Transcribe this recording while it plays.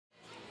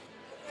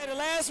Hey, the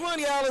last one,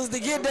 y'all, is to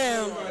get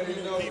down.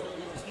 Everybody know,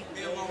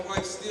 me and my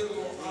wife still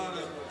gonna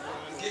honor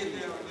the get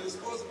down. There's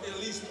supposed to be at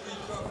least 3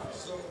 couples,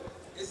 so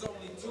it's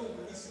only 2,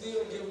 but we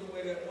still giving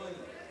away that money.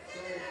 So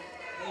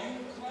when you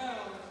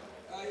clowns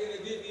out here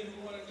that didn't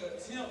even want to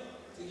attempt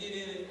to get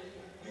in it,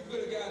 you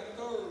could have got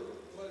 3rd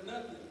for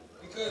nothing.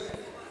 Because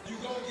you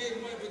gonna get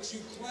money, but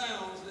you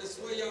clowns, that's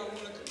where y'all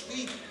want to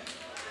compete.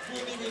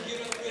 Wouldn't even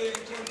get up there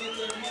and come get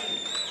their money.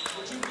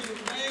 But you be the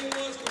main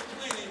ones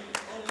complaining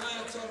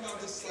online talking about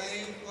the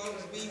same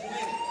folks be winning.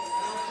 And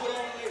I'll put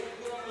on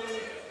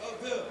up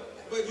here.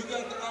 But you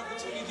got the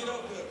opportunity to get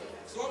up here.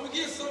 So I'm gonna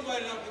give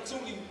somebody an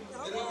opportunity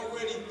that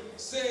already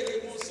said they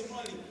want some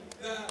money.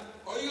 Now,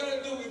 all you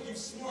gotta do if you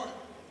smart,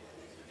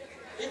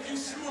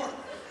 is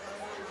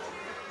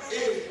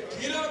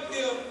get up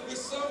there with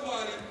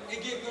somebody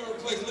and get 3rd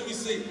place. Let me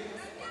see.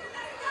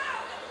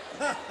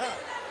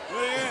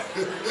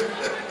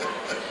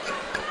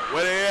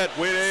 Where they at?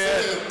 Where they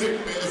at?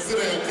 Sit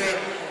down, Cap.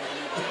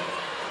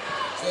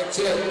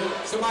 Check.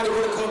 Somebody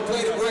want to come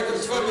play the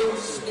records for me?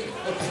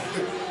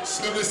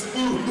 Shove this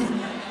smooth.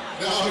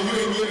 No, you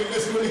ain't getting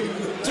this one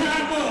either.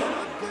 Time up.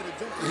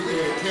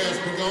 Yeah, Cass,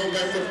 we're going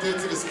back up there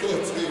to the score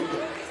table.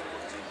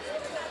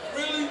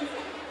 Really?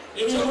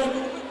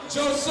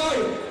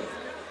 Josiah.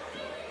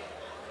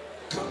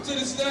 Come to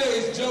the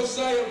stage,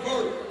 Josiah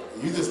Burt.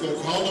 You just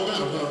gonna call him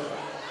out, huh?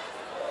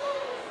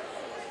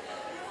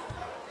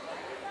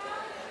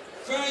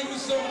 Find you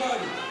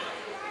somebody.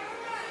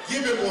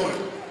 Give him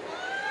one.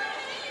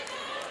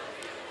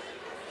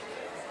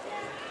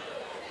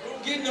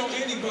 Don't get no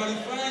anybody.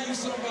 Find you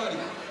somebody.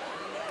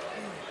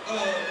 I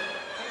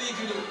need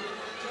you to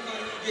come out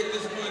and get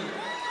this money.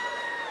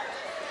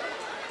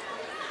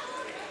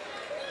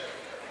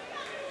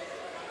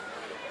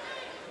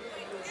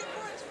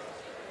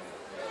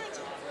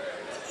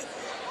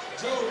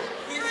 Joe,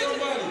 pick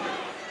somebody.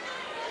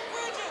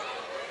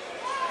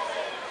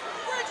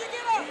 Bridgette,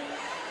 get up.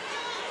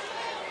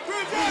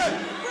 Bridgette,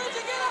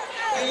 get up.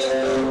 Hey, let's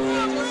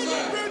go.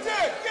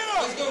 Bridgette, get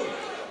up. Let's go.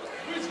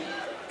 Bridgette.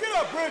 Get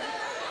up, Bridgette.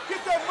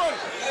 Get that money.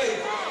 Hey,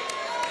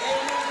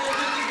 everyone's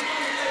gonna get this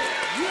money there.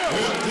 Yeah.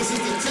 Well, this is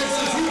the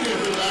Texas Heat,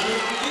 everybody.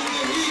 This is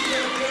the Heat,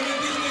 everybody.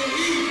 This is the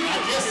Heat. I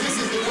guess this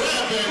is the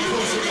grab bag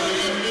portion of the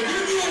evening.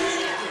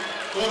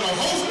 Or the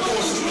host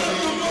portion of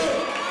the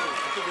evening.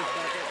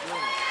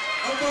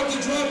 I'm about to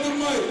drop the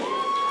mic.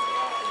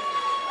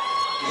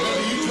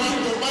 Whether you drop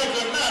the mic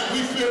or not, we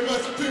feel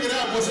much figured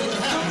out what's going to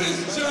happen.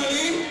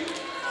 Johnny.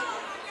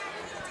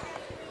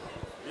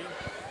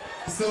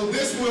 So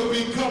this will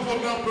be couple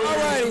number. All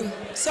right,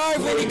 sorry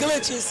for any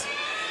glitches.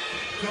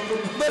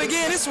 But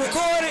again, it's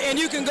recorded and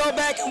you can go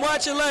back and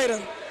watch it later.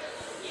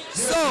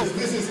 So,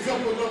 this is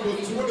couple number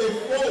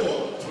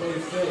 24.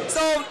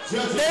 So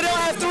they don't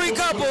have 3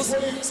 couples,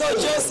 so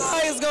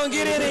Josiah's gonna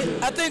get in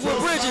it, I think, with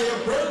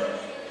Bridgette.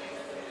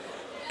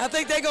 I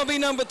think they're gonna be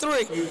number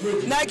 3.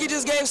 Nikee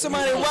just gave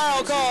somebody a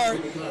wild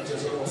card.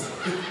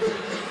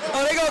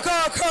 Oh, they gonna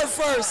call Kurt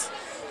first.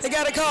 They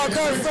gotta call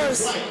Kurt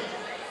first.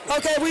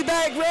 Okay, we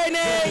back,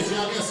 Renee.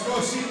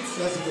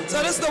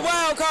 So this is the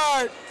wild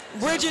card.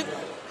 Bridgette.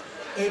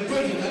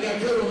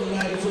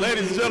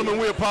 Ladies and gentlemen,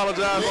 we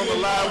apologize on the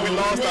live. We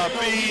lost our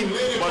feed,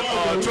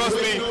 but trust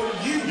me,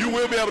 you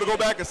will be able to go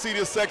back and see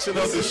this section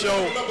of the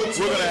show.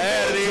 We're going to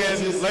add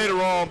it in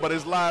later on, but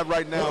it's live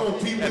right now.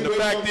 And the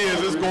fact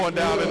is, it's going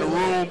down in the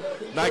room.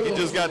 Nikee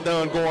just got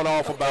done going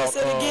off about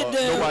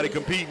nobody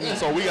competing,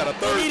 so we got a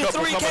 3rd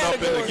couple coming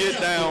up in the get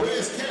down.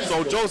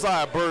 So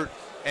Josiah Burt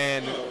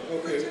and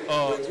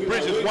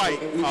Bridgette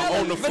White are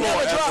on the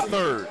floor as the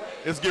 3rd.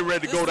 It's getting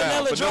ready to go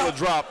down. Vanilla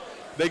drop.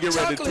 They get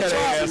ready to tear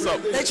their ass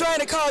up. They trying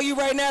to call you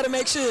right now to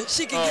make sure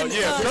she can get in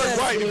the contest. Kurt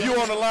White, if you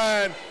on the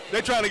line,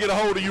 they're trying to get a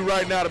hold of you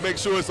right now to make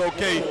sure it's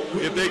okay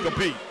if they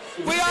compete.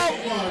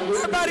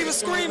 Everybody was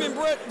screaming,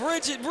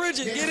 Bridgette,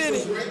 get in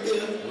it.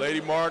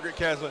 Lady Margaret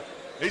Kessler,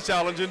 they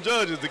challenging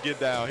judges to get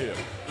down here.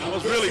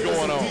 What's really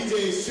going on?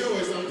 DJ's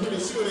choice, I'm pretty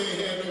sure they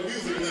ain't had no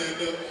music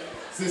lined up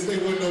since they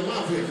wouldn't know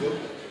my people.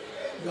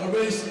 Of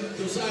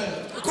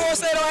course,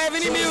 they don't have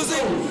any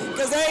music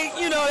because they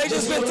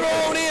just been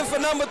thrown in for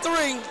number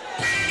 3.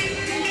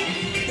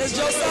 It's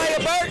Josiah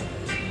Burt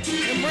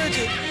and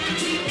Bridgette.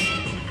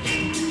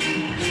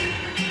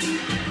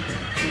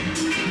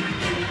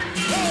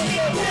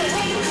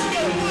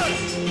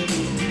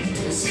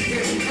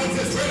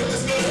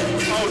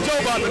 Oh, Joe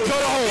about to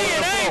cut a hole.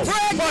 They ain't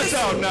practiced. Watch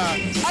out now.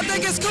 I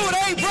think it's cool.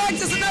 They ain't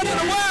practicing nothing in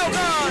the wild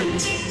card.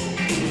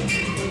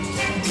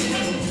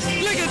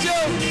 Look at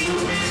Joe.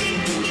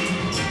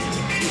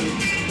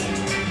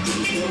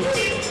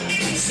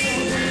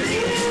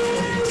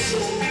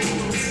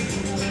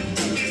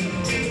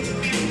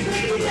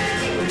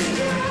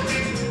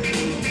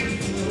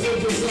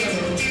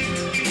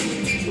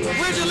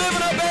 Bridgette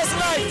living her best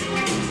life.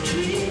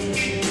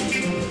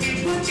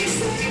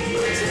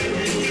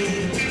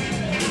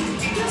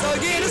 So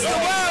again, this is the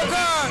wild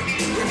card.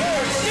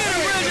 Get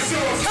him, Bridgette.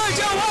 Hurt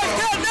your wife,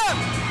 cut up.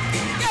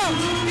 Go.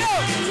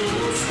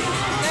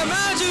 Now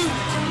mind you,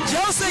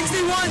 Joe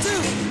 61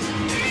 too.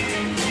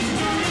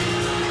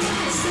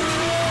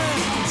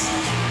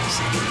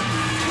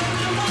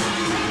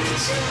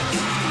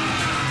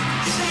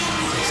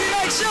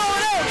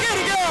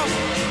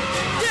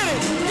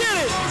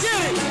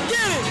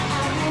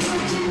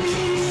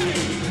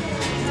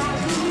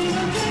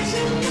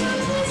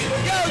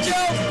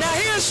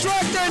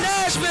 instructor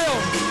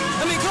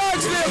in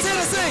Clarksville,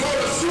 Tennessee,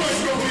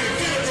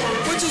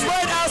 which is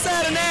right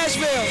outside of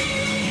Nashville.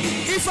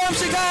 He's from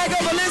Chicago,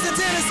 but lives in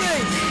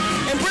Tennessee.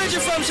 And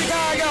Bridgette from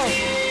Chicago.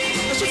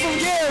 But she's from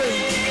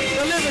Gary,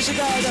 but lives in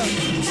Chicago.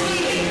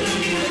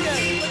 Look at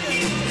him, look at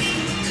him.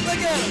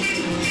 Look at him.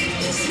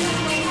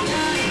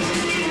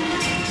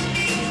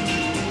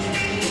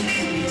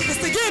 It's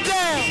the get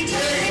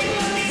down.